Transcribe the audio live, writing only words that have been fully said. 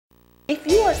If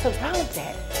you are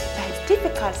surrounded by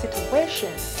difficult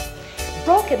situations,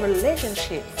 broken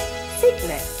relationships,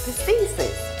 sickness,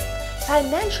 diseases,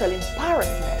 financial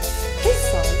embarrassment, this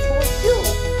song is for you.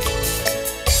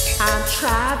 I'm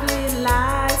traveling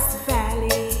life's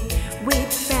valley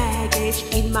with baggage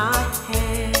in my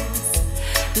hands,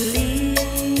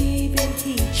 leaving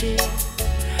Egypt,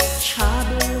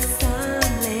 troublesome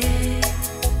land,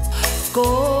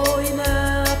 going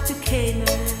up to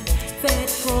Canaan, that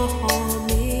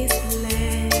promised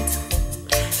land.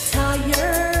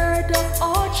 Tired of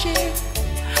hardship,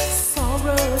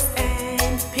 sorrows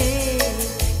and pain,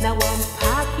 now I'm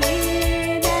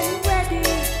packing and ready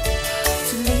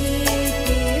to leave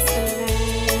this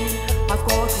land. I've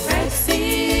got red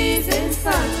seas in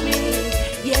front of me,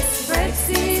 yes, red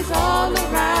seas all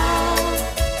around,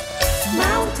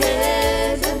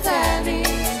 mountains and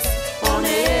valleys on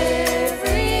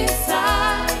every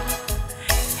side,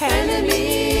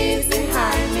 enemies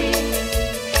behind me,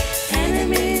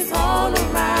 enemies all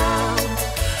around,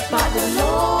 but the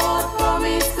Lord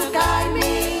promised to guide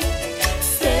me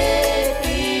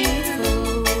safely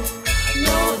through.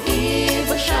 No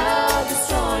evil shall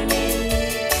destroy me,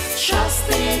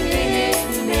 trusting in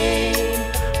His name.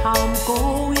 I'm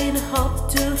going up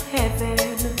to heaven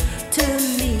to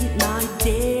meet my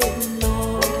dear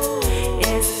Lord.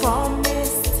 As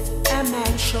promised, a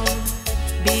mansion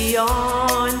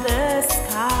beyond the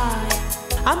sky.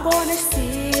 I'm gonna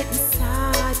sit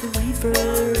beside the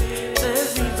rivers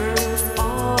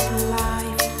of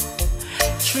life,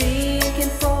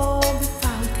 drinking from the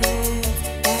fountain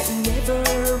that never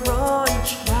run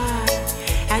dry.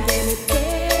 And then a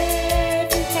day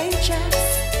the angels,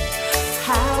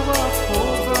 how I've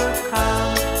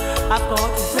overcome. I've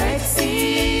got